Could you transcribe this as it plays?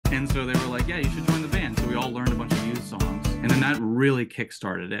And so they were like, yeah, you should join the band. So we all learned a bunch of Muse songs. And then that really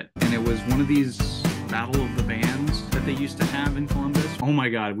kickstarted it. And it was one of these battle of the bands that they used to have in Columbus. Oh my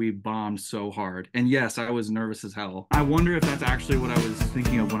God, we bombed so hard. And yes, I was nervous as hell. I wonder if that's actually what I was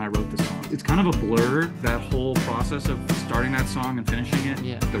thinking of when I wrote the song. It's kind of a blur, that whole process of starting that song and finishing it.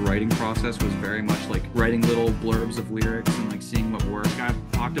 Yeah. The writing process was very much like writing little blurbs of lyrics and like seeing what worked.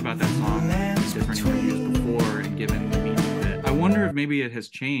 I've talked about that song in different interviews before and given the meaning of it. I wonder if maybe it has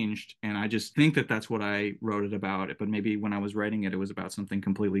changed, and I just think that that's what I wrote it about. But maybe when I was writing it, it was about something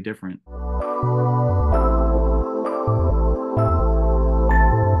completely different.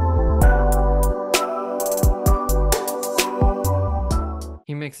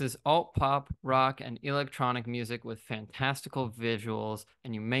 He mixes alt pop, rock, and electronic music with fantastical visuals,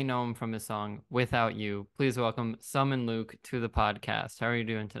 and you may know him from his song Without You. Please welcome Summon Luke to the podcast. How are you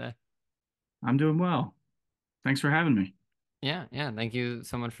doing today? I'm doing well. Thanks for having me. Yeah. Thank you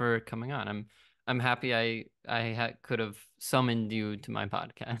so much for coming on. I'm happy I could have summoned you to my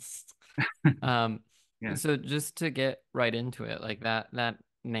podcast. Um, Yeah. so just to get right into it, like that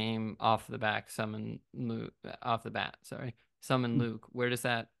name off the back, Summon Luke, off the bat, sorry, Summon Luke. Where does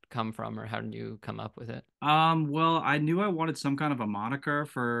that come from, or how did you come up with it? Well, I knew I wanted some kind of a moniker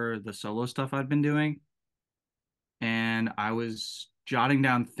for the solo stuff I'd been doing, and I was jotting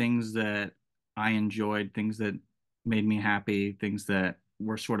down things that I enjoyed, things that made me happy, things that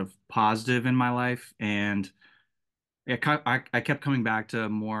were sort of positive in my life, and I kept coming back to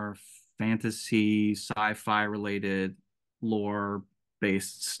more fantasy, sci-fi related, lore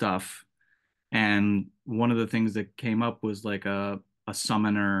based stuff. And one of the things that came up was like a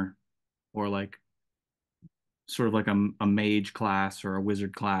summoner or like sort of like a mage class or a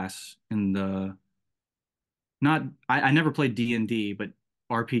wizard class in the not I never played D&D, but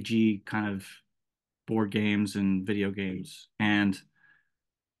RPG kind of board games and video games. And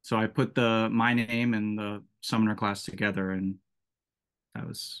so I put the my name and the summoner class together, and that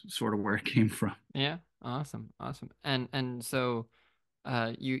was sort of where it came from. Yeah, awesome. And so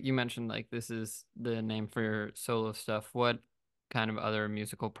you mentioned like this is the name for your solo stuff. What kind of other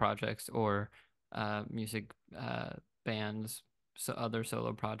musical projects or music bands, so other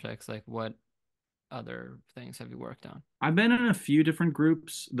solo projects, like what other things have you worked on? I've been in a few different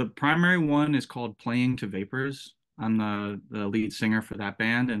groups. The primary one is called Playing to Vapors. I'm the lead singer for that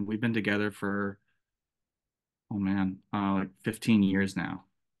band, and we've been together for, oh man, like 15 years now.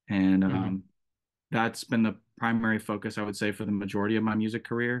 And Hmm. that's been the primary focus, I would say, for the majority of my music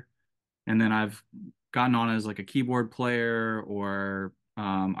career. And then I've gotten on as like a keyboard player, or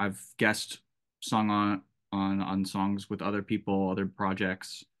I've guest sung on songs with other people, other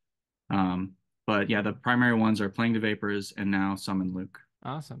projects. Um, but yeah, the primary ones are Playing to Vapors and now Summon Luke.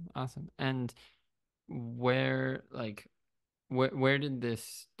 Awesome. And where like where did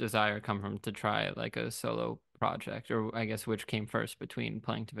this desire come from to try like a solo project, or I guess which came first between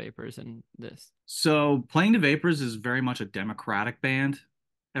Playing to Vapors and this? So Playing to Vapors is very much a democratic band.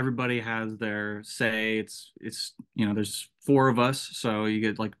 Everybody has their say. It's there's four of us, so you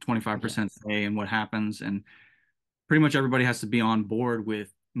get like 25% Yes. say in what happens, and pretty much everybody has to be on board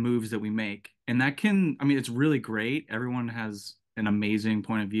with moves that we make. And that can, I mean, it's really great. Everyone has an amazing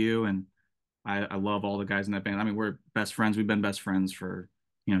point of view, and I love all the guys in that band. I mean, we're best friends. We've been best friends for,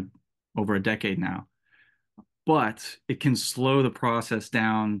 you know, over a decade now. But it can slow the process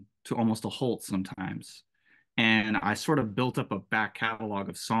down to almost a halt sometimes. And I sort of built up a back catalog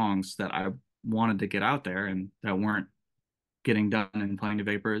of songs that I wanted to get out there and that weren't getting done and Playing to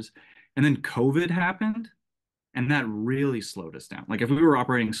Vapors. And then COVID happened, and that really slowed us down. Like if we were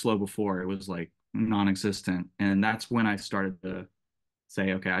operating slow before, it was like non-existent. And that's when I started to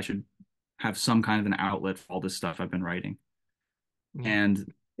say, okay, I should have some kind of an outlet for all this stuff I've been writing. Yeah.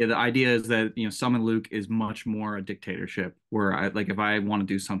 And yeah, the idea is that, Summon Luke is much more a dictatorship where I like if I want to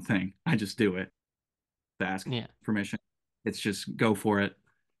do something, I just do it to ask Yeah. permission. It's just go for it.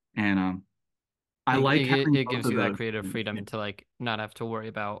 And I It, like it having it both gives of you that those. creative freedom to like not have to worry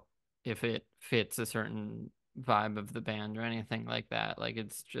about if it fits a certain vibe of the band or anything like that. Like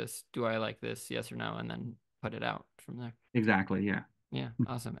it's just, do I like this? Yes or no, and then put it out from there. Exactly. Yeah. Yeah,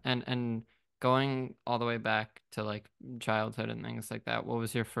 awesome. And going all the way back to like childhood and things like that, what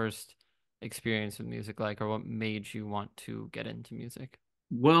was your first experience with music like, or what made you want to get into music?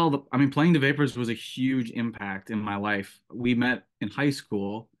 Well, I mean, Playing the Vapors was a huge impact in my life. We met in high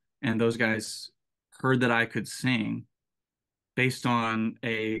school, and those guys heard that I could sing based on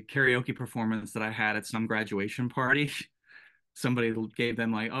a karaoke performance that I had at some graduation party. Somebody gave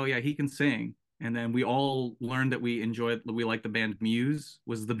them like, "Oh yeah, he can sing." And then we all learned that we liked the band Muse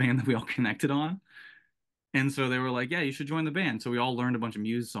was the band that we all connected on. And so they were like, "Yeah, you should join the band." So we all learned a bunch of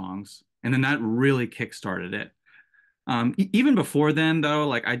Muse songs, and then that really kickstarted it. Even before then, though,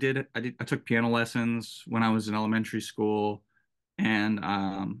 like I took piano lessons when I was in elementary school, and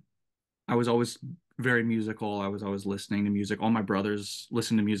I was always very musical. I was always listening to music. All my brothers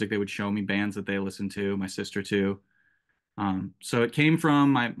listened to music. They would show me bands that they listened to. My sister too. So it came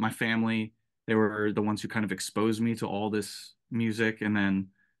from my family. They were the ones who kind of exposed me to all this music, and then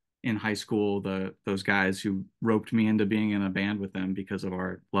in high school, the those guys who roped me into being in a band with them because of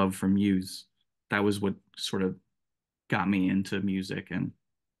our love for Muse. That was what sort of got me into music and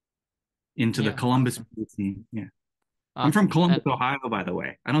into the Yeah, Columbus awesome. music scene. Yeah. I'm from Awesome. Columbus, And Ohio, by the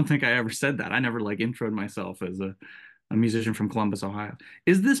way. I don't think I ever said that. I never like introed myself as a musician from Columbus, Ohio.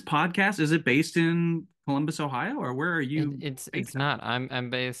 Is this podcast, is it based in Columbus, Ohio, or where are you it's based out of? not. I'm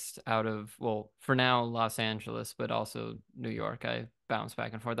based out of, well, for now, Los Angeles, but also New York. I bounce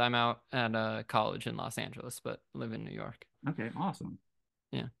back and forth. I'm out at a college in Los Angeles, but live in New York. Okay, awesome.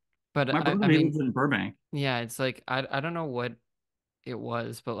 Yeah. But My I brother, he mean, lives in Burbank. yeah, it's like I don't know what it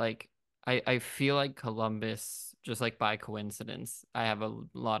was, but like I feel like Columbus, just like by coincidence, I have a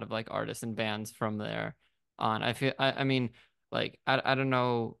lot of like artists and bands from there on. I mean, like I don't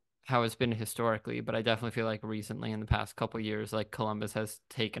know how it's been historically, but I definitely feel like recently in the past couple years, like Columbus has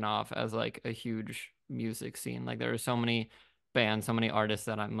taken off as like a huge music scene. Like there are so many bands, so many artists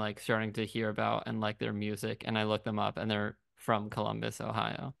that I'm like starting to hear about and like their music, and I look them up and they're from Columbus,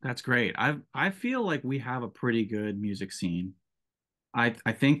 Ohio. That's great. I feel like we have a pretty good music scene. I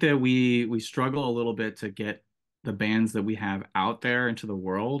think that we struggle a little bit to get the bands that we have out there into the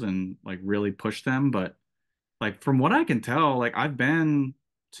world and like really push them, but like from what I can tell, like I've been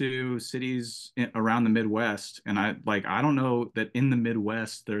to cities around the Midwest, and I don't know that in the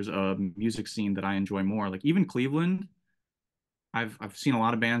Midwest there's a music scene that I enjoy more. Like even Cleveland, I've seen a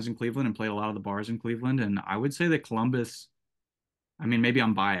lot of bands in Cleveland and played a lot of the bars in Cleveland, and I would say that Columbus, I mean maybe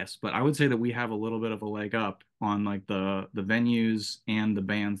I'm biased, but I would say that we have a little bit of a leg up on like the venues and the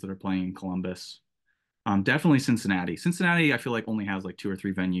bands that are playing in Columbus. Definitely Cincinnati. Cincinnati, I feel like only has like two or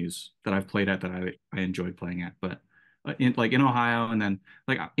three venues that I've played at that I enjoyed playing at. But in Ohio and then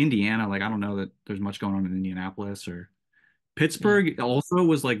like Indiana, like I don't know that there's much going on in Indianapolis or Yeah. Pittsburgh. Also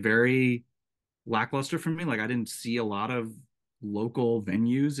was like very lackluster for me. Like I didn't see a lot of local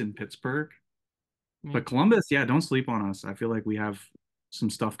venues in Pittsburgh. Yeah. But Columbus, yeah, don't sleep on us. I feel like we have some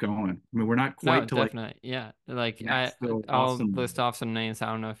stuff going. I mean, we're not No, quite to like definitely. Yeah. Like Nashville, I'll Boston. list off some names. I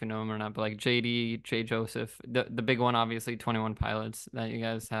don't know if you know them or not, but like JD, J Joseph, the big one obviously 21 Pilots that you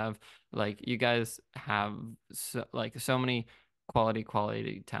guys have. Like you guys have so many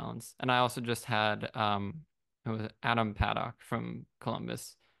quality talents. And I also just had it was Adam Paddock from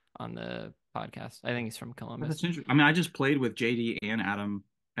Columbus on the podcast. I think he's from That's Columbus. interesting. I mean, I just played with Jady and Adam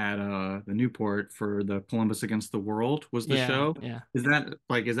at the Newport for the Columbus Against the World was the Yeah, show. yeah. Is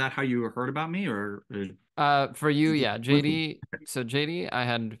that how you heard about me or For you, yeah, listen? JD. So JD, I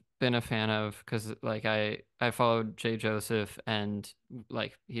had been a fan of because like I followed Jay Joseph and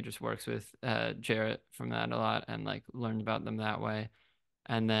like he just works with Jarrett from that a lot and like learned about them that way.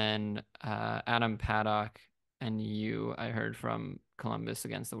 And then Adam Paddock and you, I heard from Columbus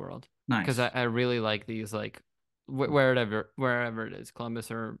Against the World because Nice. I really like these like wherever it is,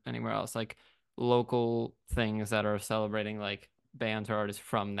 Columbus or anywhere else, like local things that are celebrating like bands or artists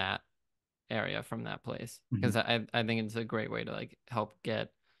from that area, from that place, Mhm. because I think it's a great way to like help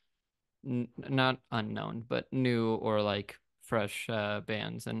get n not unknown but new or like fresh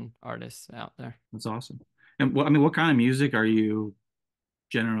bands and artists out there. That's awesome. And what I mean, what kind of music are you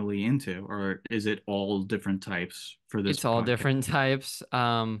generally into, or is it all different types for this It's all podcast? different types,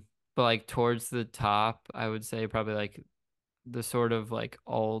 but like towards the top, I would say probably like the sort of like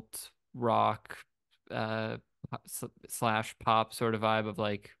alt rock uh slash pop sort of vibe of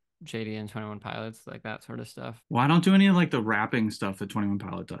like JD and 21 Pilots, like that sort of stuff. Well, I don't do any of like the rapping stuff that 21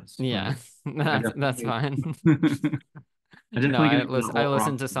 Pilot does. Yeah, Like I that's definitely fine. I No, definitely get into the I alt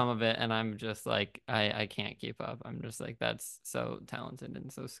listen rock. to some of it and I'm just like I can't keep up. I'm just like that's so talented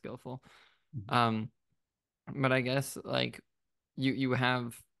and so skillful. Um, but I guess like you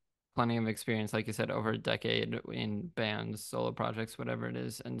have plenty of experience, like you said, over a decade in bands, solo projects, whatever it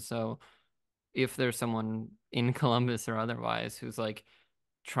is. And so if there's someone in Columbus or otherwise who's like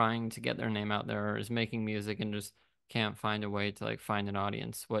trying to get their name out there or is making music and just can't find a way to like find an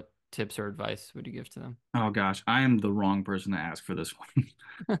audience, what tips or advice would you give to them? Oh gosh, I am the wrong person to ask for this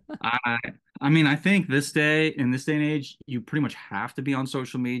one. I I mean, I think this day and age, you pretty much have to be on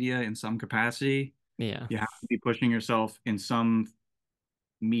social media in some capacity. Yeah. You have to be pushing yourself in some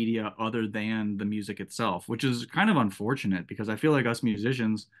media other than the music itself, which is kind of unfortunate because I feel like us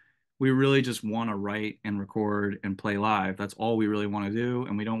musicians, we really just want to write and record and play live. That's all we really want to do,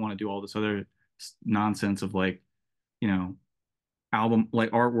 and we don't want to do all this other nonsense of like, you know, album like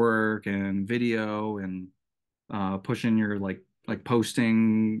artwork and video and pushing your like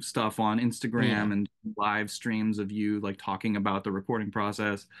posting stuff on Yeah. Instagram and live streams of you like talking about the recording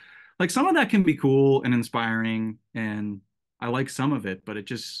process. Like some of that can be cool and inspiring, and I like some of it, but it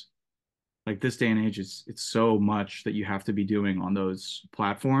just like this day and age it's so much that you have to be doing on those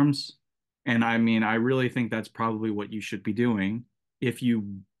platforms. And I mean, I really think that's probably what you should be doing if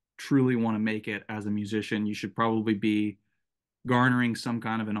you truly want to make it as a musician. You should probably be garnering some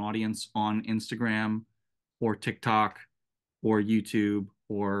kind of an audience on Instagram or TikTok or YouTube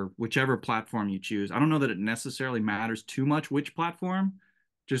or whichever platform you choose. I don't know that it necessarily matters too much which platform,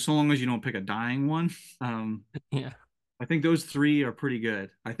 just so long as you don't pick a dying one. Um, Yeah. I think those three are pretty good.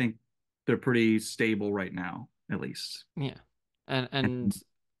 I think they're pretty stable right now, at least. Yeah. And And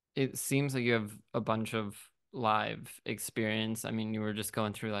it seems like you have a bunch of live experience. I mean, you were just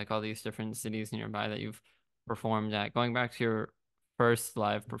going through like all these different cities nearby that you've performed at. Going back to your first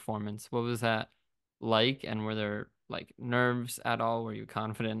live performance, what was that like? And were there like nerves at all? Were you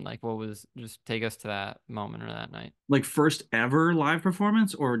confident? Like, what was, just take us to that moment or that night. like first ever live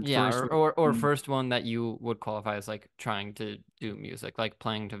performance or Yeah, first like, or first one that you would qualify as like trying to do music, like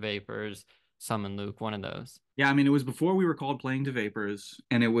playing to Vapors, Summon Luke, one of those. yeah, I mean, it was before we were called Playing to Vapors,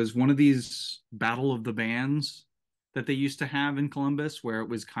 and it was one of these Battle of the Bands that they used to have in Columbus, where it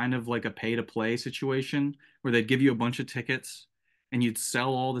was kind of like a pay to play situation, where they'd give you a bunch of tickets, and you'd sell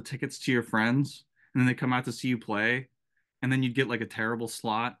all the tickets to your friends, and then they come out to see you play, and then you'd get like a terrible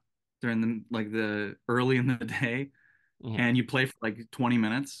slot during the early in the day, Yeah. and you play for like 20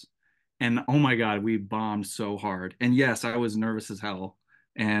 minutes, and oh my God, we bombed so hard, and yes, I was nervous as hell,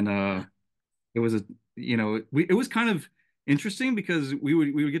 and it was a it was kind of interesting because we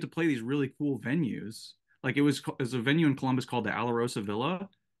would get to play these really cool venues. Like it was a venue in Columbus called the Alarosa Villa,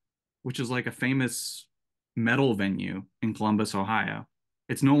 which is like a famous metal venue in Columbus, Ohio.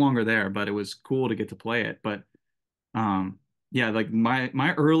 It's no longer there, but it was cool to get to play it. But um yeah, like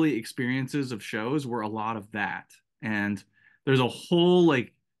my early experiences of shows were a lot of that. And there's a whole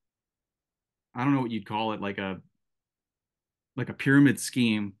like I don't know what you'd call it, like a pyramid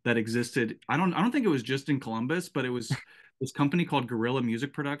scheme that existed. I don't think it was just in Columbus, but it was this company called Guerrilla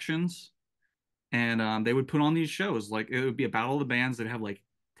Music Productions, and they would put on these shows. Like it would be a battle of the bands. They'd have like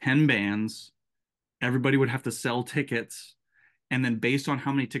 10 bands. Everybody would have to sell tickets, and then based on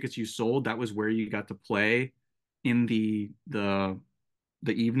how many tickets you sold, that was where you got to play in the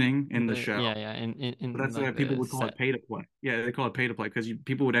evening in the The show. yeah, yeah, But in that's why like people the would call it set. pay to play. Yeah, they call it pay to play because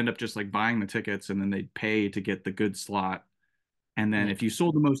people would end up just like buying the tickets and then they'd pay to get the good slot. And then Yeah. if you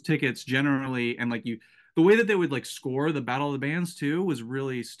sold the most tickets generally, and like the way that they would like score the Battle of the Bands too was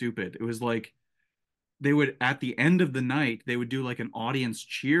really stupid. It was like they would, at the end of the night, they would do like an audience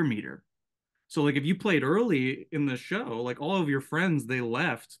cheer meter. So like if you played early in the show, like all of your friends, they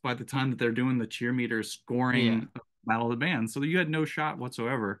left by the time that they're doing the cheer meter Yeah. scoring Battle of the Bands. So you had no shot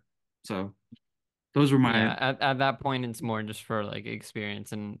whatsoever. So those were my Yeah, at that point it's more just for like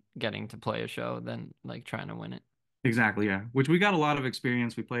experience and getting to play a show than like trying to win it. exactly, yeah. Which we got a lot of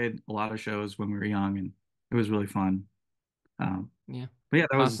experience. We played a lot of shows when we were young and it was really fun. Yeah. But yeah,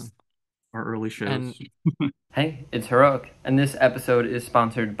 that Awesome. was our early And shows. Hey, it's Heroek, and this episode is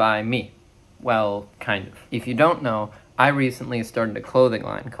sponsored by me. Well, kind of. If you don't know, I recently started a clothing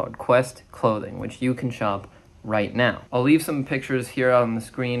line called Quest Clothing, which you can shop right now. I'll leave some pictures here on the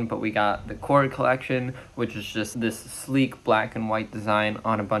screen, but we got the core collection, which is just this sleek black and white design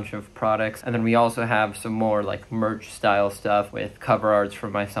on a bunch of products, and then we also have some more like merch style stuff with cover arts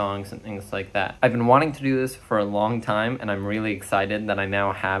for my songs and things like that. I've been wanting to do this for a long time, and I'm really excited that I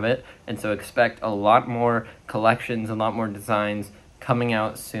now have it, and so expect a lot more collections, a lot more designs coming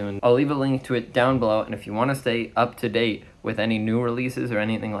out soon. I'll leave a link to it down below, and if you want to stay up to date with any new releases or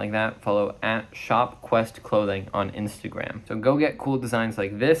anything like that, follow at Shop Quest Clothing on Instagram. So go get cool designs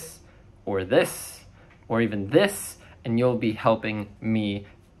like this, or even this, and you'll be helping me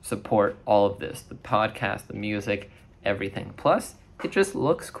support all of this, the podcast, the music, everything. Plus, it just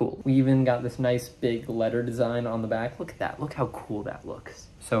looks cool. We even got this nice big letter design on the back. Look at that. Look how cool that looks.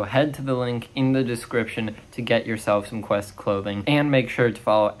 So head to the link in the description to get yourself some Quest clothing, and make sure to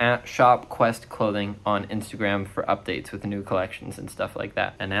follow at Shop Quest Clothing on Instagram for updates with new collections and stuff like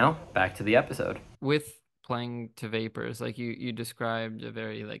that. And now, back to the episode. with playing to Vapors, like you described a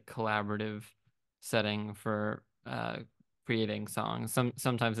very like collaborative setting for creating songs.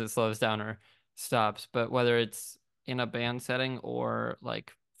 Sometimes it slows down or stops, but whether it's in a band setting or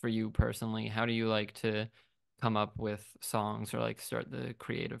like for you personally, how do you like to come up with songs or like start the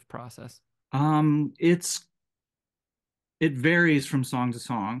creative process? It's it varies from song to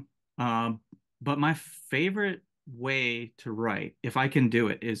song. Um, but my favorite way to write, if I can do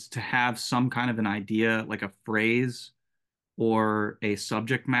it, is to have some kind of an idea, like a phrase or a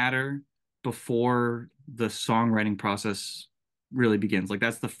subject matter before the songwriting process really begins. Like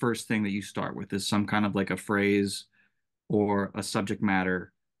that's the first thing that you start with is some kind of like a phrase or a subject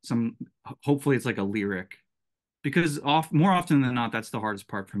matter. Some hopefully it's like a lyric because more often than not, that's the hardest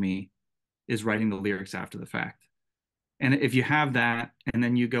part for me is writing the lyrics after the fact. And if you have that and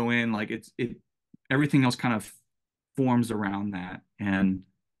then you go in like it everything else kind of forms around that. And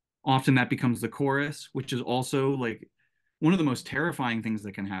often that becomes the chorus, which is also like one of the most terrifying things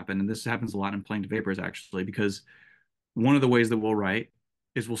that can happen. And this happens a lot in Playing to Vapors actually, because one of the ways that we'll write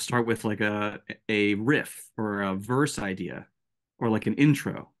is we'll start with like a riff or a verse idea or like an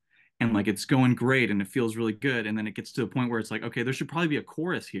intro. And like it's going great and it feels really good. And then it gets to a point where it's like, okay, there should probably be a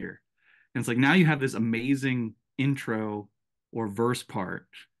chorus here. And it's like now you have this amazing intro or verse part,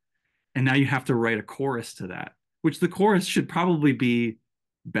 and now you have to write a chorus to that, which the chorus should probably be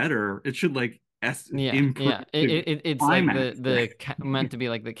better. It should like Yeah, improve yeah. the It's like climax. meant to be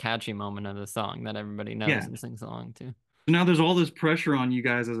like the catchy moment of the song that everybody knows Yeah. and sings along to. So now there's all this pressure on you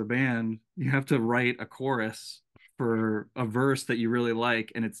guys as a band. You have to write a chorus for a verse that you really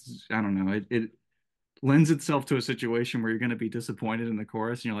like, and it's I don't know, it lends itself to a situation where you're going to be disappointed in the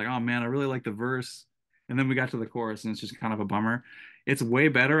chorus, and you're like, oh man, I really like the verse, and then we got to the chorus, and it's just kind of a bummer. It's way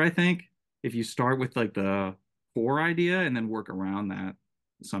better, I think, if you start with like the core idea and then work around that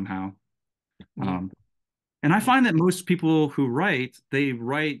somehow. Yeah. Um, and I Yeah. find that most people who they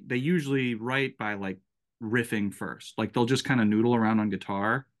usually write by like riffing first. Like they'll just kind of noodle around on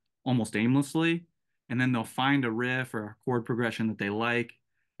guitar almost aimlessly, and then they'll find a riff or a chord progression that they like,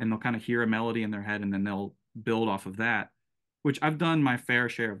 and they'll kind of hear a melody in their head, and then they'll build off of that, which I've done my fair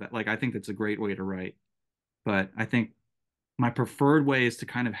share of that. Like I think that's a great way to write, but I think my preferred way is to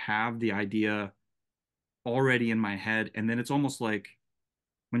kind of have the idea already in my head, and then it's almost like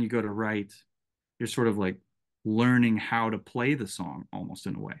when you go to write, you're sort of like learning how to play the song almost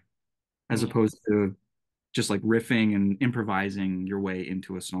in a way, as Yeah. opposed to just like riffing and improvising your way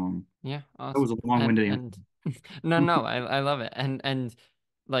into a song. Yeah, That was awesome. a long-winded And answer. no, no, I love it. And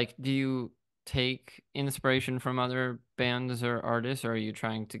like, do you take inspiration from other bands or artists, or are you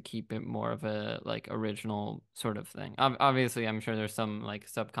trying to keep it more of a like original sort of thing? Obviously, I'm sure there's some like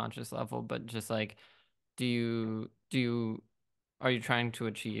subconscious level, but just like, do you are you trying to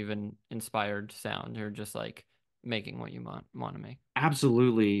achieve an inspired sound, or just like making what you want to make?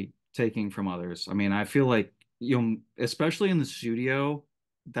 Absolutely taking from others. I mean, I feel like especially in the studio,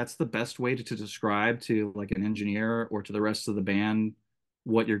 that's the best way to describe to like an engineer or to the rest of the band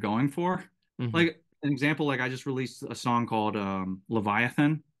what you're going for. Hmm. Like an example, like I just released a song called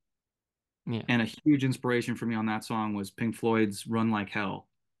Leviathan. Yeah. And a huge inspiration for me on that song was Pink Floyd's Run Like Hell.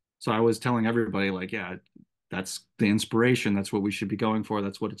 So I was telling everybody, like, yeah, that's the inspiration. That's what we should be going for.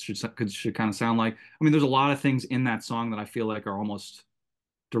 That's what it should kind of sound like. I mean, there's a lot of things in that song that I feel like are almost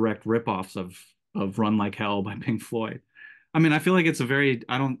direct ripoffs of Run Like Hell by Pink Floyd. I mean, I feel like it's a very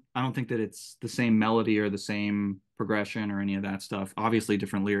I don't think that it's the same melody or the same progression or any of that stuff. Obviously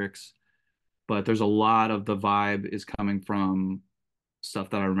different lyrics, but there's a lot of the vibe is coming from stuff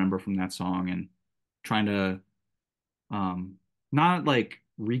that I remember from that song and trying to um not like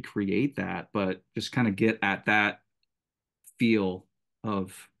recreate that, but just kind of get at that feel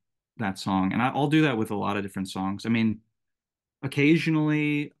of that song. And I'll do that with a lot of different songs. I mean,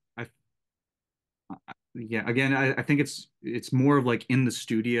 occasionally yeah, again, I think it's more of like in the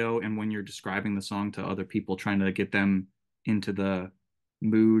studio and when you're describing the song to other people, trying to get them into the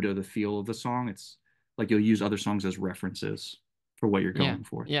mood or the feel of the song. It's like you'll use other songs as references for what you're Yeah, going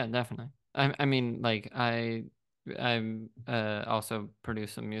for. yeah, definitely. I mean, like I'm also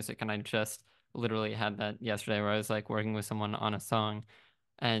produce some music, and I just literally had that yesterday where I was like working with someone on a song,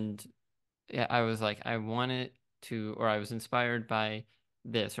 and yeah, I was like I wanted to, or I was inspired by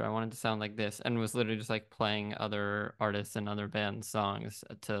this, or I wanted to sound like this, and was literally just like playing other artists and other bands songs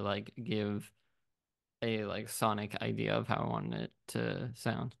to like give a like sonic idea of how I wanted it to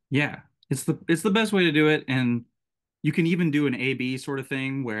sound. Yeah, it's the best way to do it, and you can even do an A/B sort of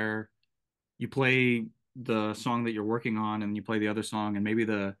thing where you play the song that you're working on and you play the other song, and maybe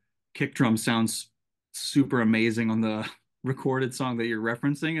the kick drum sounds super amazing on the recorded song that you're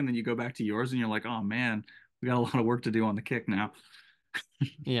referencing, and then you go back to yours and you're like, oh man, we got a lot of work to do on the kick now.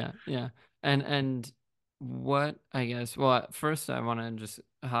 Yeah, yeah. And what I guess, well, first I want to just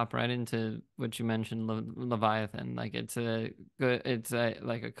hop right into what you mentioned, Leviathan. Like it's a good, it's a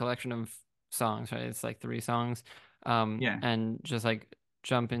like a collection of songs, right? It's like 3 songs. Yeah. And just like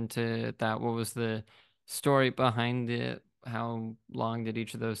jump into that. What was the story behind it? How long did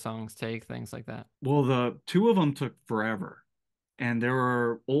each of those songs take? Things like that. Well, the two of them took forever. And there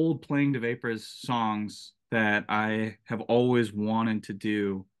were old Playing the Vapors songs that I have always wanted to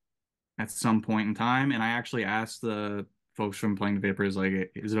do at some point in time. And I actually asked the folks from Playing the Vapors,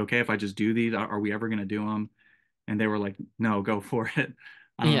 like, is it okay if I just do these? Are we ever going to do them? And they were like, no, go for it.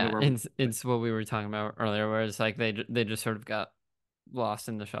 I don't know Yeah, where. it's what we were talking about earlier, where it's like they just sort of got lost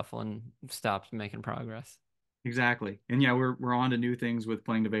in the shuffle and stopped making progress. Exactly. And yeah, we're on to new things with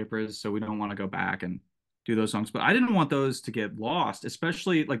Playing the Vapors, so we don't want to go back and do those songs. But I didn't want those to get lost,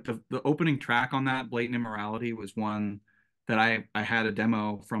 especially like the opening track on that, Blatant Immorality, was one that I had a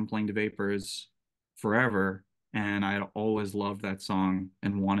demo from Playing the Vapors forever, and I had always loved that song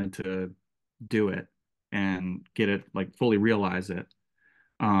and wanted to do it and get it like fully realize it.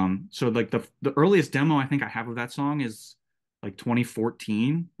 So like the earliest demo I think I have of that song is like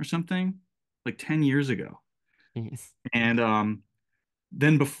 2014 or something, like 10 years ago. Yes. And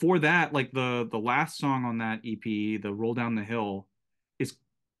then before that, like the last song on that EP, the Roll Down the Hill, is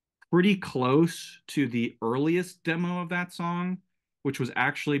pretty close to the earliest demo of that song, which was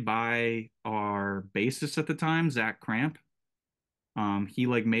actually by our bassist at the time, Zach Cramp. He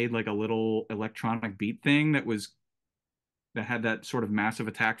like made like a little electronic beat thing that had that sort of Massive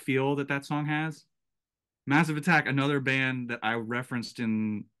Attack feel that that song has. Massive Attack, another band that I referenced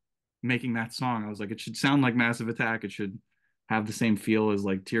in making that song. I was like, it should sound like Massive Attack. It should have the same feel as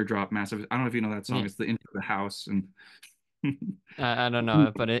like Teardrop Massive. I don't know if you know that song. Yeah. It's the Into the House and I don't know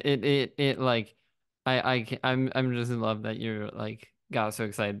it, but it like I'm just in love that you're like got so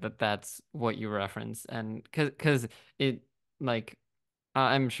excited that that's what you reference, and cause it like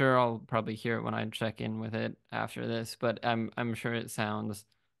I'm sure I'll probably hear it when I check in with it after this, but I'm sure it sounds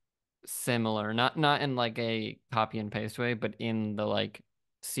similar, not in like a copy and paste way, but in the like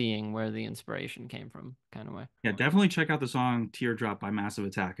seeing where the inspiration came from kind of way. yeah, definitely check out the song Teardrop by Massive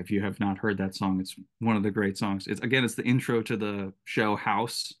Attack if you have not heard that song. It's one of the great songs. It's the intro to the show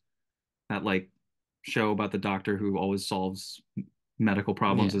House, that like show about the doctor who always solves medical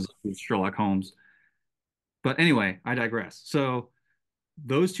problems Yeah, as Sherlock Holmes. But anyway, I digress. So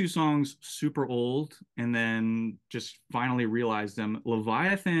those two songs super old, and then just finally realized them.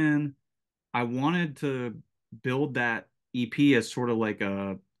 Leviathan, I wanted to build that EP as sort of like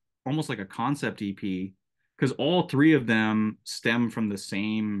a almost like a concept EP, because all three of them stem from the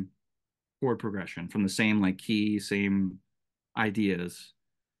same chord progression, from the same like key, same ideas.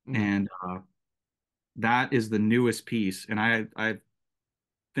 yeah, And that is the newest piece. And I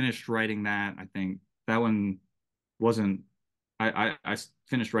finished writing that. I think that one wasn't I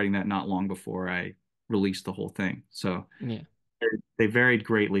finished writing that not long before I released the whole thing. So yeah. they varied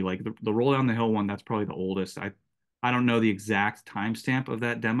greatly. Like the Roll Down the Hill one, that's probably the oldest. I don't know the exact timestamp of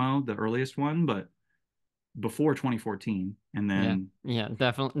that demo, the earliest one, but before 2014. And Yeah, then yeah,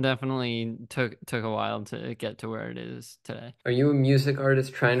 definitely took a while to get to where it is today. Are you a music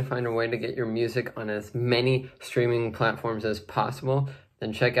artist trying to find a way to get your music on as many streaming platforms as possible?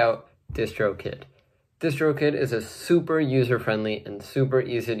 Then check out DistroKid. DistroKid is a super user-friendly and super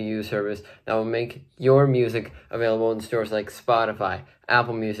easy-to-use service that will make your music available in stores like Spotify,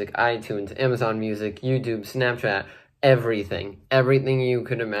 Apple Music, iTunes, Amazon Music, YouTube, Snapchat, everything you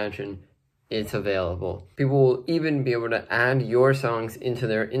could imagine. It's available. People will even be able to add your songs into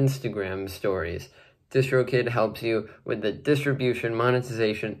their Instagram stories. DistroKid helps you with the distribution,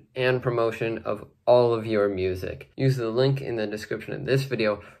 monetization, and promotion of all of your music. Use the link in the description of this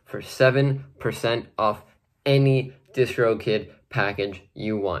video for 7% off any DistroKid package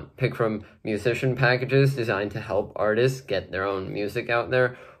you want. Pick from musician packages designed to help artists get their own music out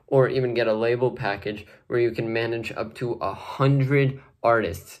there, or even get a label package where you can manage up to 100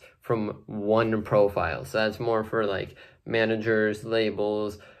 artists from one profile. So that's more for like managers,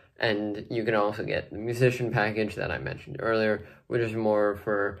 labels, and you can also get the musician package that I mentioned earlier, which is more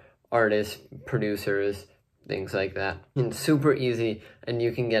for artists, producers, things like that. It's super easy, and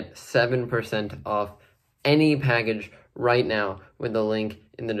you can get 7% off any package right now with the link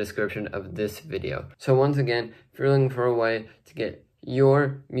in the description of this video. So once again, if you're looking for a way to get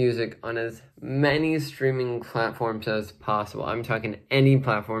your music on as many streaming platforms as possible, I'm talking any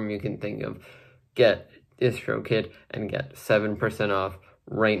platform you can think of, get DistroKid and get 7% off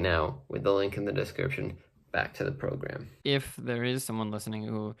right now with the link in the description. Back to the program. If there is someone listening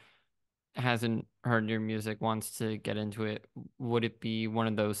who hasn't heard your music, wants to get into it, would it be one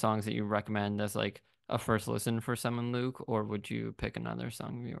of those songs that you recommend as like a first listen for someone, Luke, or would you pick another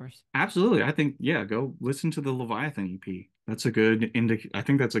song of yours? absolutely, I think yeah, go listen to the Leviathan EP. That's a good I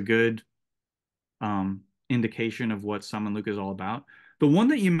think that's a good indication of what Summon Luke is all about. The one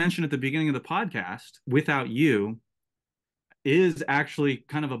that you mentioned at the beginning of the podcast, Without You, is actually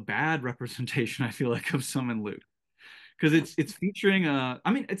kind of a bad representation, I feel like, of Summon Luke because it's featuring I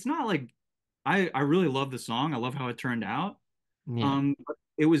mean, it's not like I really love the song. I love how it turned out. Yeah. But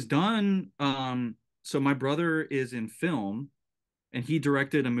it was done. So my brother is in film, and he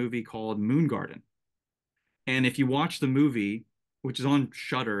directed a movie called Moon Garden. And if you watch the movie, which is on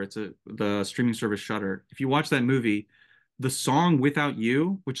Shudder, it's the streaming service Shudder. If you watch that movie, the song "Without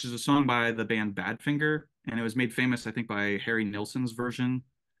You," which is a song by the band Badfinger, and it was made famous, I think, by Harry Nilsson's version.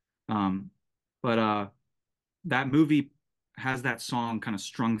 Um, but that movie has that song kind of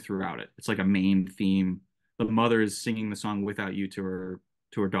strung throughout it. It's like a main theme. The mother is singing the song "Without You" to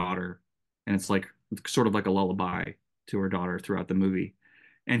her daughter, and it's like sort of like a lullaby to her daughter throughout the movie.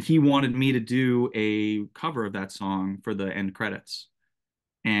 And he wanted me to do a cover of that song for the end credits.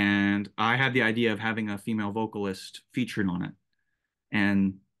 And I had the idea of having a female vocalist featured on it.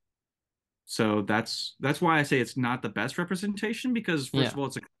 And so that's why I say it's not the best representation because first Yeah. of all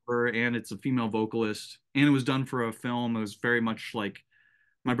it's a cover and it's a female vocalist and it was done for a film. It was very much like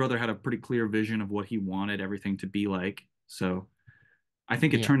my brother had a pretty clear vision of what he wanted everything to be like. So I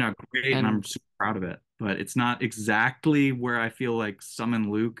think it Yeah. turned out great and I'm And super proud of it. But it's not exactly where I feel like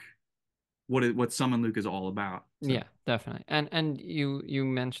Summon Luke what Summon Luke is all about. yeah, So definitely. And you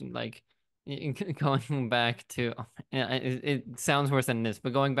mentioned like going back to yeah, it sounds worse than this,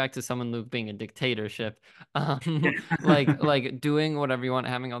 but going back to someone Luke being a dictatorship, like doing whatever you want,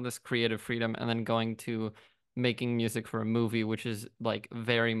 having all this creative freedom, and then going to making music for a movie, which is like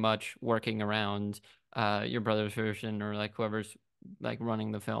very much working around your brother's version or like whoever's like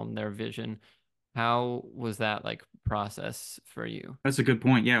running the film, their vision. How was that like process for you? that's a good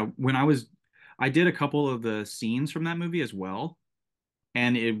point. Yeah, I did a couple of the scenes from that movie as well.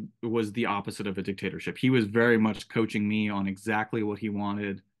 And it was the opposite of a dictatorship. He was very much coaching me on exactly what he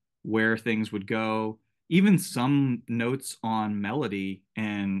wanted, where things would go, even some notes on melody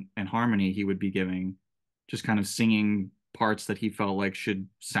and harmony he would be giving, just kind of singing parts that he felt like should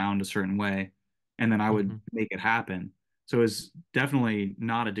sound a certain way, and then I would Hmm. make it happen. So it was definitely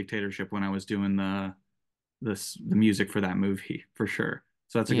not a dictatorship when I was doing the music for that movie for sure.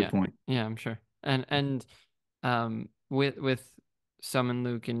 So that's a good Yeah, point. yeah, I'm sure. And with Summon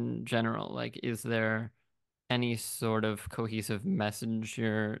Luke in general, like is there any sort of cohesive message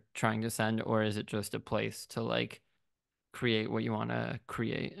you're trying to send, or is it just a place to like create what you want to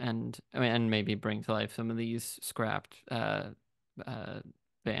create and I mean and maybe bring to life some of these scrapped uh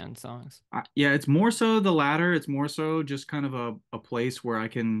band songs? Yeah, it's more so the latter. It's more so just kind of a place where I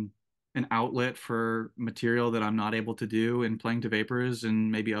can an outlet for material that I'm not able to do in playing to vapors and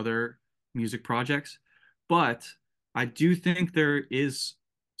maybe other music projects. But I do think there is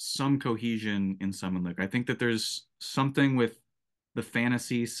some cohesion in Summon Luke. I think that there's something with the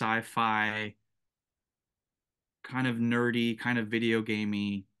fantasy, sci-fi, kind of nerdy, kind of video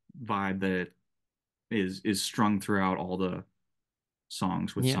gamey vibe that is strung throughout all the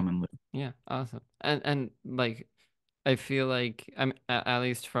songs with Yeah. Summon Luke. Yeah, awesome. And like I feel like I'm at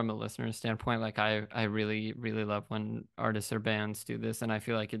least from a listener standpoint, like I really love when artists or bands do this, and I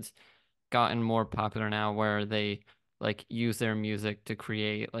feel like it's gotten more popular now where they like use their music to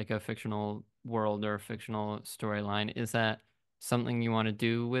create like a fictional world or a fictional storyline. Is that something you want to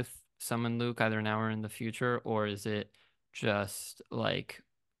do with Summon Luke either now or in the future, or is it just like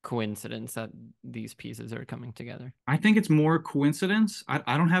coincidence that these pieces are coming together? I think it's more coincidence.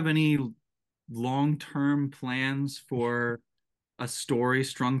 I don't have any long-term plans for a story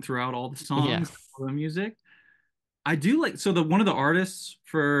strung throughout all the Yeah. songs, all the music. I do like so the one of the artists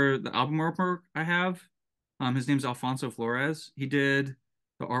for the album artwork I have, his name's Alfonso Flores. He did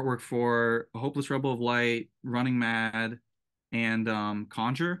the artwork for A Hopeless Rebel of Light, Running Mad, and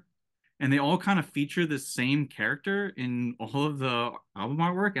Conjure. And they all kind of feature the same character in all of the album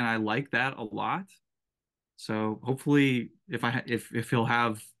artwork, and I like that a lot. So hopefully, if he'll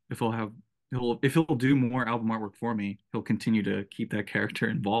have if he'll do more album artwork for me, he'll continue to keep that character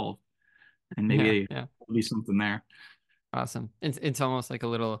involved, and Yeah, maybe yeah. there'll be something there. Awesome. It's almost like a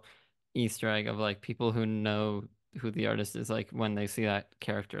little Easter egg of like people who know who the artist is, like when they see that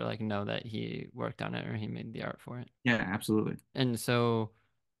character, like know that he worked on it or he made the art for it. Yeah, absolutely. And so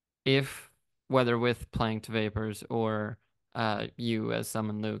if whether with Playing to Vapors or you as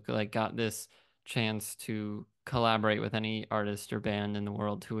Summon Luke like got this chance to collaborate with any artist or band in the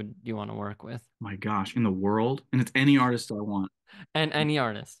world, who would you want to work with? My gosh, in the world, and it's any artist I want. And any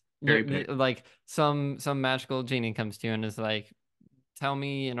artist. Very big. Like some magical genie comes to you and is like, tell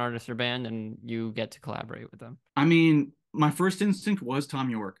me an artist or band, and you get to collaborate with them. I mean, my first instinct was Tom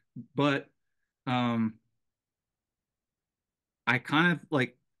York, but Um, I kind of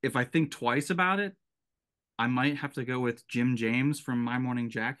like if I think twice about it, I might have to go with Jim James from My Morning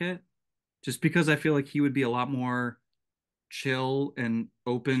Jacket, just because I feel like he would be a lot more chill and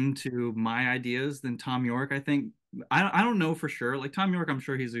open to my ideas than Tom York. I think I don't know for sure. Like Tom York, I'm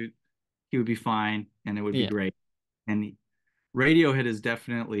sure he would be fine and it would be Yeah. great. And Radiohead is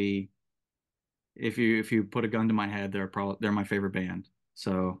definitely if you put a gun to my head, they're my favorite band.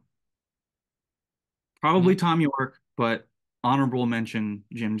 So Yeah. probably Tom York, but honorable mention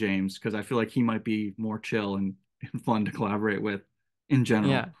Jim James because I feel like he might be more chill and fun to collaborate with in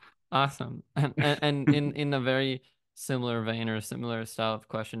general. Yeah. Awesome. And in a very similar vein or similar style of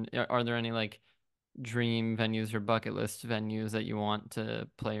question, are there any like dream venues or bucket list venues that you want to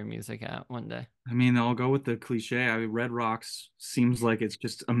play your music at one day? I mean, I'll go with the cliche. I mean, Red Rocks seems like it's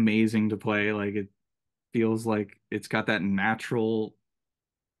just amazing to play. Like it feels like it's got that natural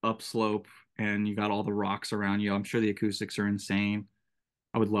upslope and you got all the rocks around you. I'm sure the acoustics are insane.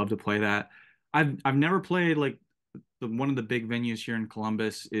 I would love to play that. I've never played like one of the big venues here in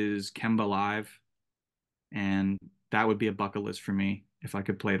Columbus is Kemba Live, and that would be a bucket list for me if I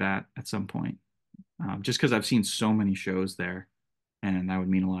could play that at some point. Just because I've seen so many shows there, and that would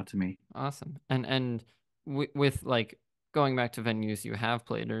mean a lot to me. Awesome. And with like going back to venues you have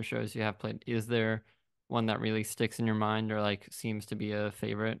played or shows you have played, is there one that really sticks in your mind or like seems to be a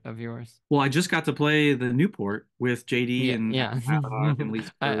favorite of yours? Well, I just got to play the Newport with JD Yeah, and yeah. Paddock and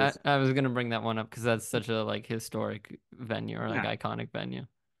Lisa Cruz. I was gonna bring that one up because that's such a like historic venue or like Yeah, iconic venue.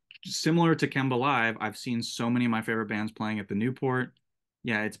 similar to Kemba Live, I've seen so many of my favorite bands playing at the Newport.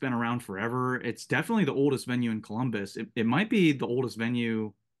 Yeah, it's been around forever. It's definitely the oldest venue in Columbus. It might be the oldest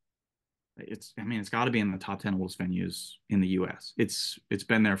venue. I mean, it's got to be in the top 10 oldest venues in the US. It's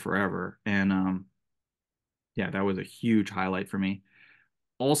been there forever. And yeah, that was a huge highlight for me.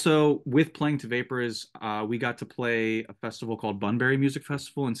 Also, with playing to Vapors, we got to play a festival called Bunbury Music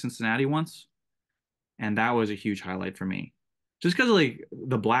Festival in Cincinnati once, and that was a huge highlight for me. Just because like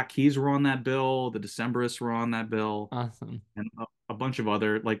the Black Keys were on that bill, the Decemberists were on that bill, Awesome. and a bunch of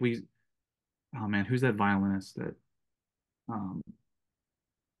other oh man, who's that violinist that um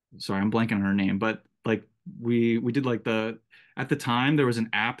sorry, I'm blanking on her name, but like we did like at the time there was an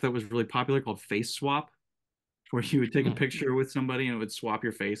app that was really popular called Face Swap where you would take a Yeah. picture with somebody and it would swap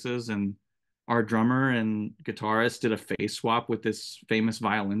your faces. And our drummer and guitarist did a face swap with this famous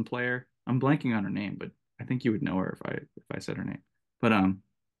violin player. I'm blanking on her name, but I think you would know her if I said her name. But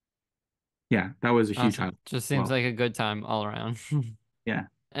yeah, that was a huge Awesome. highlight Just as seems well. like a good time all around. Yeah.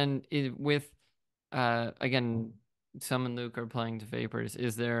 And with again, Some and Luke are playing to Vapors.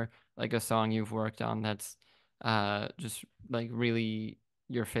 Is there like a song you've worked on that's just like really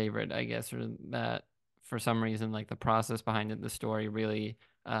your favorite, I guess, or that for some reason like the process behind it, the story really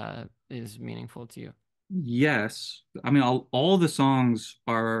is meaningful to you? Yes. I mean, all the songs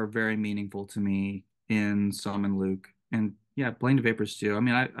are very meaningful to me in Some and Luke. And yeah, Blame the Vapors too. I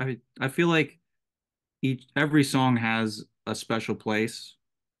mean, I feel like every song has a special place.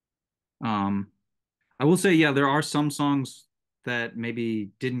 Um, I will say, yeah, there are some songs that maybe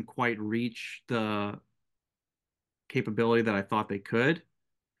didn't quite reach the capability that I thought they could.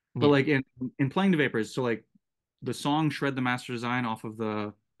 But Yeah. like in Playing the Vapors, so like the song Shred the Master Design off of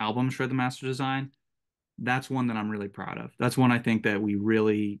the album Shred the Master Design, that's one that I'm really proud of. That's one I think that we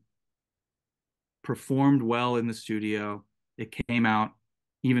really performed well in the studio. It came out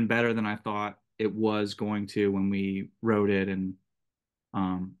even better than I thought it was going to when we wrote it. And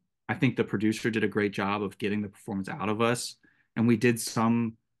Um, I think the producer did a great job of getting the performance out of us. And we did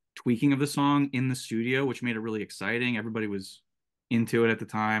some tweaking of the song in the studio, which made it really exciting. Everybody was into it at the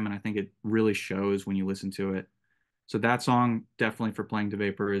time, and I think it really shows when you listen to it. So that song definitely for Playing to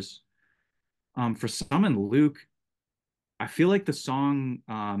Vapors. For Some and Luke, I feel like the song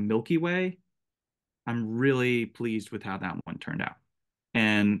Milky Way, I'm really pleased with how that one turned out.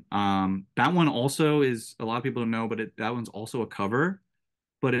 And that one also is a lot of people don't know, but that one's also a cover,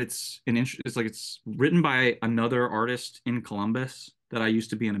 but it's like it's written by another artist in Columbus that I used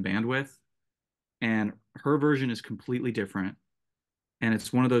to be in a band with, and her version is completely different. And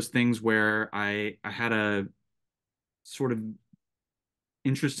it's one of those things where I had a sort of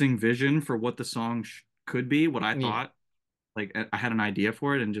interesting vision for what the song could be, what I Yeah. thought. Like I had an idea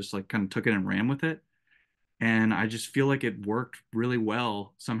for it and just like kind of took it and ran with it. And I just feel like it worked really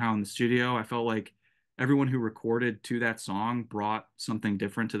well somehow in the studio. I felt like everyone who recorded to that song brought something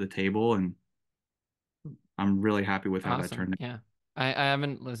different to the table, and I'm really happy with how that Awesome. turned out. Yeah. I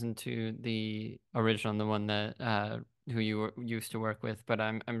haven't listened to the original, the one that who you used to work with, but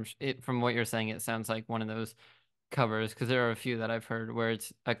from what you're saying, it sounds like one of those covers because there are a few that I've heard where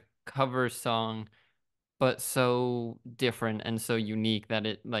it's a cover song, but so different and so unique that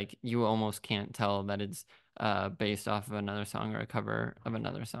it like you almost can't tell that it's based off of another song or a cover of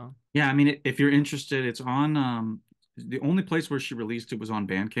another song. Yeah, I mean, if you're interested, it's on the only place where she released it was on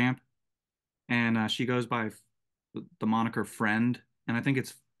Bandcamp, and she goes by the moniker Friend, and I think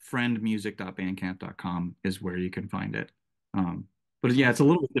it's friendmusic.bandcamp.com is where you can find it. Um, but yeah, it's a Awesome.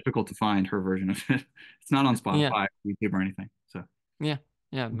 little bit difficult to find her version of it. It's not on Yeah. Spotify, YouTube, or anything. So Yeah.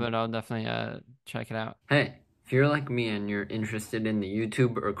 Yeah, but I'll definitely check it out. Hey, if you're like me and you're interested in the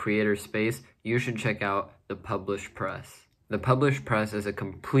YouTube or creator space, you should check out The Publish Press. The Publish Press is a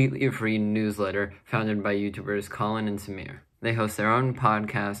completely free newsletter founded by YouTubers Colin and Samir. They host their own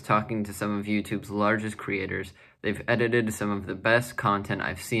podcast talking to some of YouTube's largest creators. They've edited some of the best content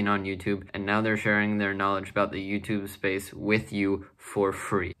I've seen on YouTube, and now they're sharing their knowledge about the YouTube space with you for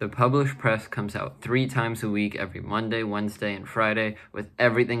free. The Publish Press comes out 3 times a week, every Monday, Wednesday, and Friday, with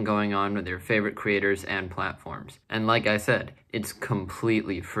everything going on with your favorite creators and platforms. And like I said, it's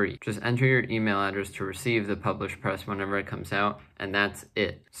completely free. Just enter your email address to receive the Publish Press whenever it comes out, and that's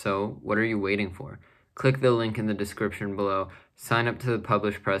it. So what are you waiting for? Click the link in the description below, sign up to the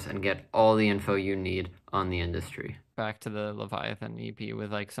Publish Press, and get all the info you need on the industry. Back to the Leviathan EP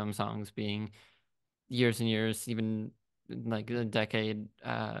with like some songs being years and years, even like a decade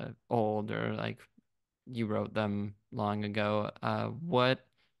old, or like you wrote them long ago. What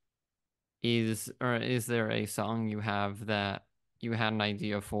is or is there a song you have that you had an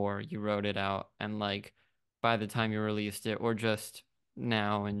idea for, you wrote it out, and like by the time you released it, or just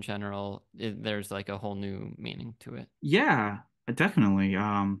now in general, there's like a whole new meaning to it? yeah, definitely.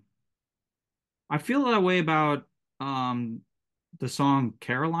 I feel that way about um, the song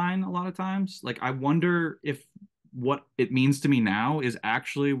Caroline a lot of times. Like, I wonder if what it means to me now is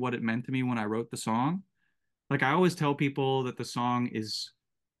actually what it meant to me when I wrote the song. Like, I always tell people that the song is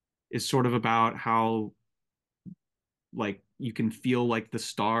sort of about how like you can feel like the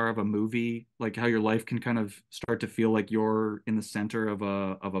star of a movie, like how your life can kind of start to feel like you're in the center of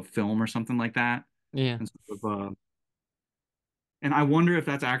a film or something like that. Yeah. And sort of and I wonder if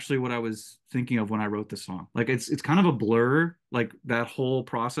that's actually what I was thinking of when I wrote the song. Like it's kind of a blur, like that whole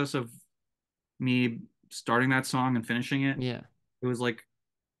process of me starting that song and finishing it. Yeah. It was like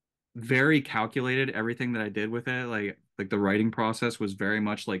very calculated, everything that I did with it. Like the writing process was very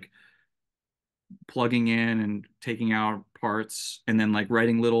much like plugging in and taking out parts and then like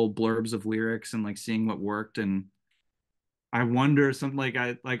writing little blurbs of lyrics and like seeing what worked. And I wonder something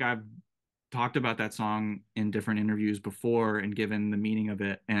like I've talked about that song in different interviews before and given the meaning of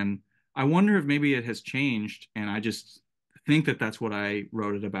it. And I wonder if maybe it has changed and I just think that that's what I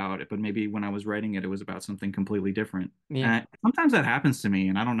wrote it about. But maybe when I was writing it, it was about something completely different. Yeah. And sometimes that happens to me,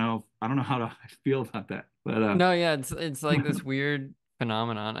 and I don't know how to feel about that. But No, yeah, it's like this weird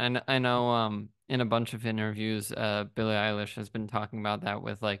phenomenon. And I know in a bunch of interviews, Billie Eilish has been talking about that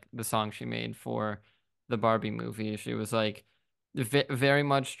with like the song she made for the Barbie movie. She was like very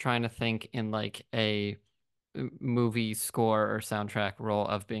much trying to think in like a movie score or soundtrack role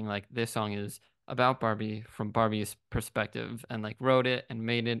of being like, this song is about Barbie from Barbie's perspective, and like wrote it and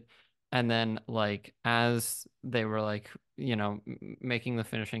made it. And then like as they were like, making the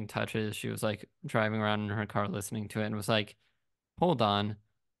finishing touches, she was like driving around in her car listening to it and was like, hold on,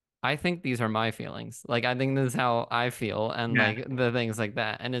 I think these are my feelings. Like I think this is how I feel, and yeah, like the things like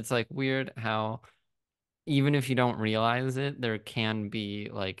that. And it's like weird how even if you don't realize it, there can be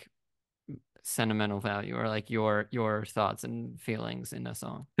like sentimental value or like your thoughts and feelings in a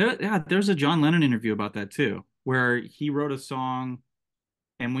song. yeah, there's a John Lennon interview about that too, where he wrote a song,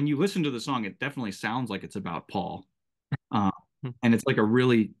 and when you listen to the song, it definitely sounds like it's about Paul. Uh, and it's like a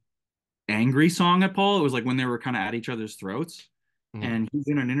really angry song at Paul. It was like when they were kind of at each other's throats. Yeah. And he's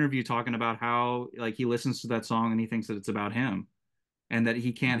in an interview talking about how like he listens to that song and he thinks that it's about him and that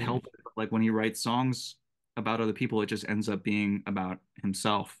he can't Weird. help it. Like when he writes songs about other people, it just ends up being about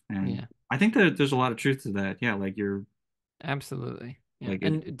himself. And Yeah. I think that there's a lot of truth to that. Yeah, like you're Absolutely. Yeah. like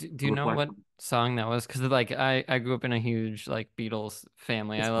And do a you know what reflection. song that was? Because like I grew up in a huge like Beatles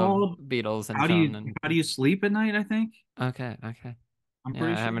family. I It's love called Beatles and John and How do you sleep at night, I think. okay, okay. I'm Yeah,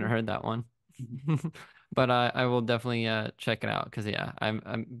 pretty I sure. haven't heard that one. Mhm. But I will definitely check it out because yeah,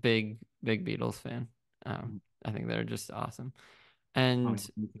 I'm big Beatles fan. I think they're just awesome. Oh,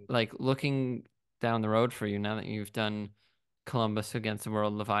 And yeah. like looking down the road for you now that you've done Columbus Against the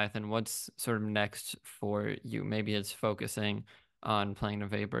World, Leviathan, what's sort of next for you? Maybe it's focusing on playing the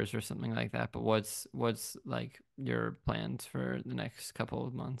Vapors or something like that, but what's like your plans for the next couple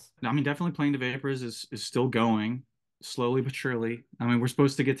of months? I mean, definitely playing the Vapors is still going slowly but surely. I mean, we're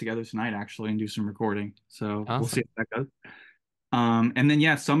supposed to get together tonight actually and do some recording, so we'll see Awesome. how that goes. And then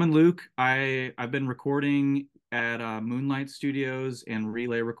yeah, Summon Luke. I've been recording at Moonlight Studios and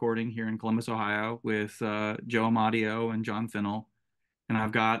Relay Recording here in Columbus, Ohio, with Joe Amadio and John Finnell. And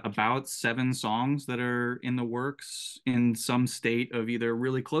I've got about 7 songs that are in the works in some state of either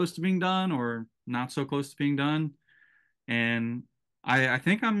really close to being done or not so close to being done. And I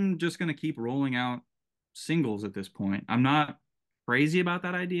think I'm just gonna keep rolling out singles at this point. I'm not crazy about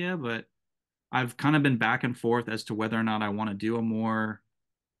that idea, but I've kind of been back and forth as to whether or not I want to do a more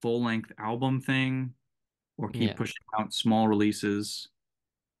full length album thing or keep Yeah. pushing out small releases,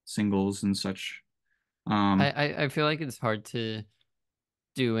 singles and such. I, Um, I, I feel like it's hard to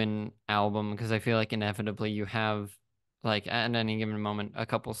do an album because I feel like inevitably you have like at any given moment a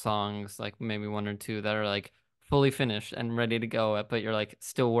couple songs, like maybe one or two that are like fully finished and ready to go, but you're like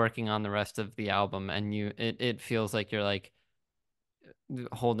still working on the rest of the album and it feels like you're like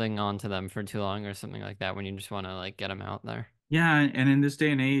holding on to them for too long or something like that when you just want to like get them out there. yeah, and in this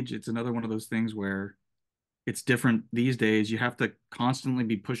day and age, it's another one of those things where it's different these days. You have to constantly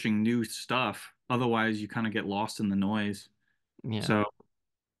be pushing new stuff. Otherwise, you kind of get lost in the noise. Yeah. So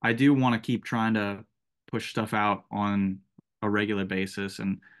I do want to keep trying to push stuff out on a regular basis.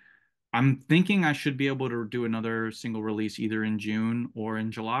 And I'm thinking I should be able to do another single release either in June or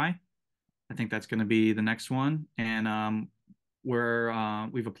in July. I think that's going to be the next one. And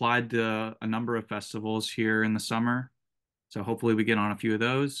we've applied to a number of festivals here in the summer. So hopefully we get on a few of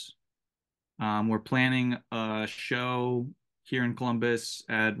those. We're planning a show here in Columbus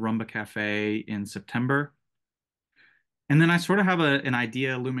at Rumba Cafe in September. And then I sort of have an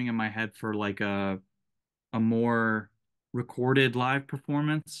idea looming in my head for like a more recorded live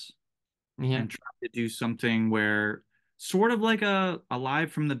performance Yeah. and try to do something where sort of like a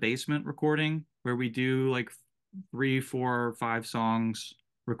live from the basement recording where we do like 3, 4, 5 songs,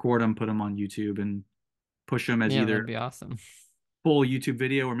 record them, put them on YouTube and push them as Yeah, either that'd be awesome. full YouTube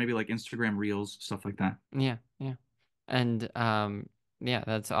video or maybe like Instagram Reels, stuff like that. Yeah, yeah. And yeah,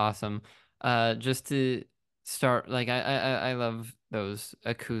 that's awesome. Just to start like I love those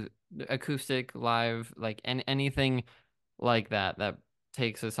acoustic live like anything like that that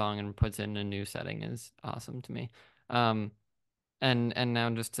takes a song and puts it in a new setting is awesome to me. Um and now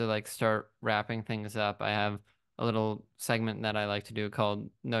just to like start wrapping things up, I have a little segment that I like to do called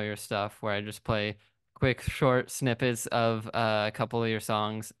Know Your Stuff, where I just play quick short snippets of a couple of your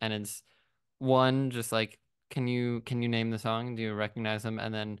songs, and it's one just like can you name the song? Do you recognize them?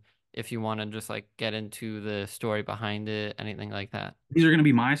 And then if you want to just like get into the story behind it, anything like that. These are going to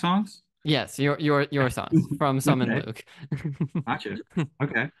be my songs. Yes, your songs from Summon Okay, Luke. gotcha.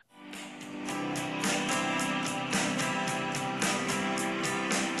 Okay.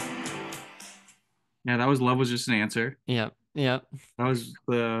 Yeah, that was Love Was Just an Answer. Yep, yep. That was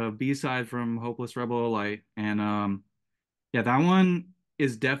the B-side from Hopeless Rebel of Light. And yeah, that one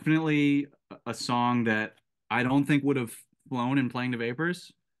is definitely a song that I don't think would have flown in Playing the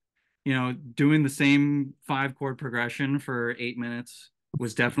Vapors. You know, doing the same 5 chord progression for 8 minutes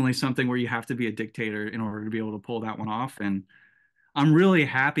was definitely something where you have to be a dictator in order to be able to pull that one off. And I'm really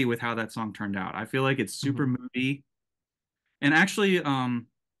happy with how that song turned out. I feel like it's super Hmm. moody. And actually,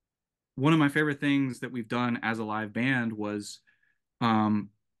 one of my favorite things that we've done as a live band was um,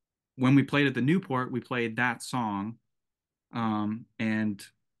 when we played at the Newport, we played that song, and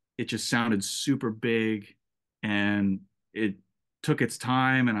it just sounded super big, and it took its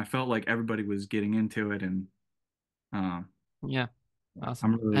time, and I felt like everybody was getting into it, and um, Yeah,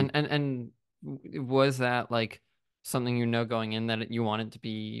 awesome. I'm really Was that like something going in that you wanted to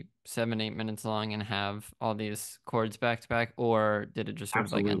be 7, 8 minutes long and have all these chords back to back, or did it just sort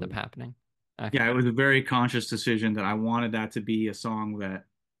of like end up absolutely. happening? Okay. Yeah, it was a very conscious decision that I wanted that to be a song that,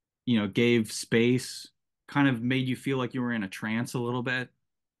 gave space, kind of made you feel like you were in a trance a little bit,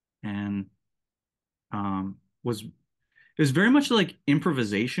 and was it was very much like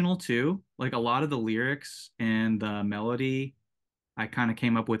improvisational too. Like a lot of the lyrics and the melody I kind of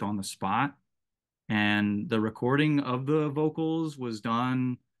came up with on the spot. And the recording of the vocals was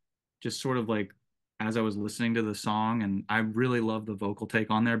done just sort of like as I was listening to the song. And I really love the vocal take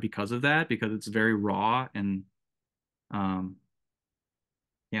on there because of that, because it's very raw and um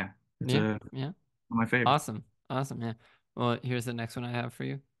yeah, it's Yeah, one of yeah. my favorites. Awesome. Awesome. Yeah. Well, here's the next one I have for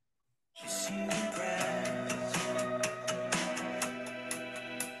you.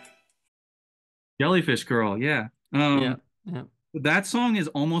 Jellyfish Girl, yeah. Yeah. Yeah. That song is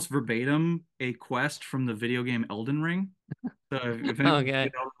almost verbatim a quest from the video game Elden Ring. So if anyone played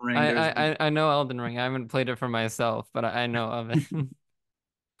Okay. Elden Ring, there's I know Elden Ring. I haven't played it for myself, but I know of it.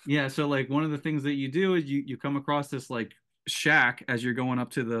 yeah. So like one of the things that you do is you come across this like shack as you're going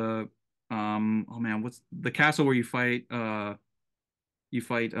up to the oh man, what's the castle where you fight? You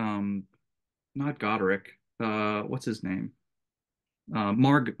fight not Godric. What's his name?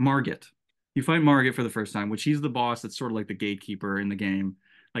 Margit. You fight Margit for the first time, which he's the boss that's sort of like the gatekeeper in the game.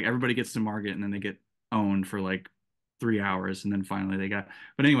 Like everybody gets to Margit and then they get owned for like 3 hours and then finally they got.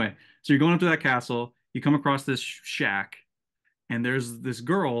 But anyway, so you're going up to that castle. You come across this shack and there's this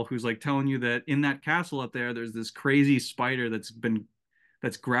girl who's like telling you that in that castle up there, there's this crazy spider that's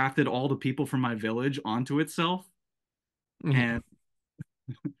grafted all the people from my village onto itself. Yeah.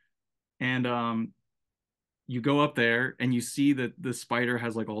 And and you go up there and you see that the spider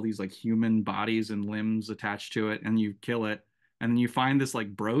has like all these like human bodies and limbs attached to it and you kill it and then you find this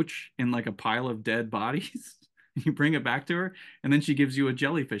like brooch in like a pile of dead bodies. You bring it back to her and then she gives you a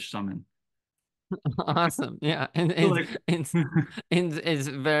jellyfish summon. Awesome. Yeah. And So like it's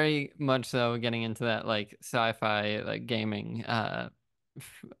very much so getting into that like sci-fi like gaming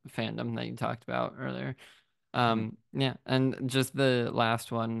fandom that you talked about earlier. Yeah, and just the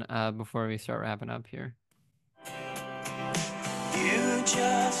last one before we start wrapping up here. You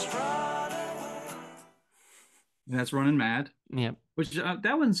just and that's Running Mad, Yep. which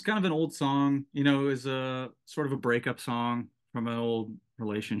that one's kind of an old song, you know, is a sort of a breakup song from an old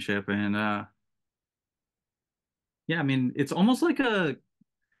relationship and yeah, I mean, it's almost like a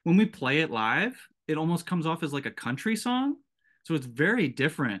when we play it live, it almost comes off as like a country song. So it's very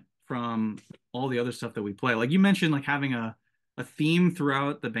different from all the other stuff that we play. Like you mentioned, like having a theme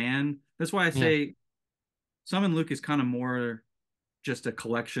throughout the band. That's why I Yeah. say Summon Luke is kind of more just a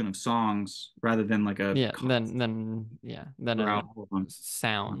collection of songs rather than like a Yeah, then a throughout all of them.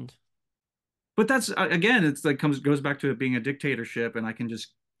 sound. But that's again, it's like comes goes back to it being a dictatorship, and I can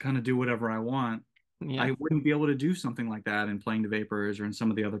just kind of do whatever I want. Yeah. I wouldn't be able to do something like that in Playing the Vapors or in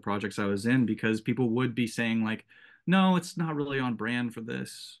some of the other projects I was in because people would be saying like, no, it's not really on brand for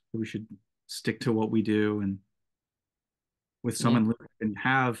this. We should stick to what we do and with Yeah. someone and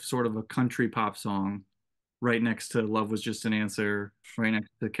have sort of a country pop song right next to Love Was Just an Answer, right next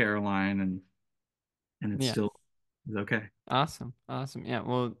to Caroline and it's Yeah. still is okay. Awesome. Awesome. Yeah.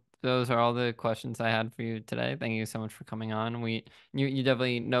 Well, those are all the questions I had for you today. Thank you so much for coming on. You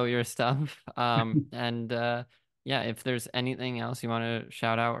definitely know your stuff. And yeah, if there's anything else you want to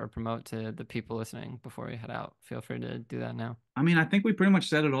shout out or promote to the people listening before we head out, feel free to do that now. I mean, I think we pretty much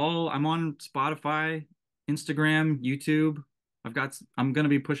said it all. I'm on Spotify, Instagram, YouTube. I'm going to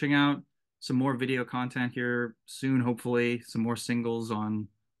be pushing out some more video content here soon, hopefully, some more singles on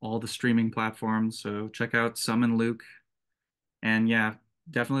all the streaming platforms. So check out Summon Luke. And yeah,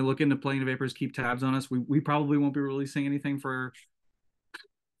 definitely look into Playing the Vapors. Keep tabs on us. We probably won't be releasing anything for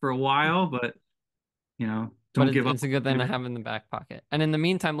a while, but you know, But don't give up it's a on good thing Playing to the have Vapors. in the back pocket. And in the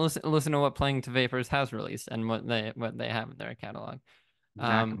meantime, listen to what Playing to Vapors has released and what they have in their catalog.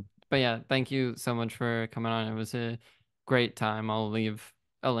 Exactly. But yeah, thank you so much for coming on. It was a great time. I'll leave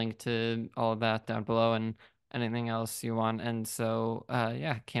a link to all of that down below and anything else you want. And so,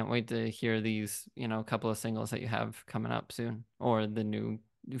 yeah, can't wait to hear these, couple of singles that you have coming up soon or the new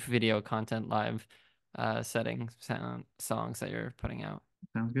video content live setting sound songs that you're putting out.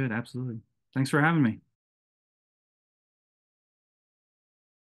 Sounds good. Absolutely. Thanks for having me.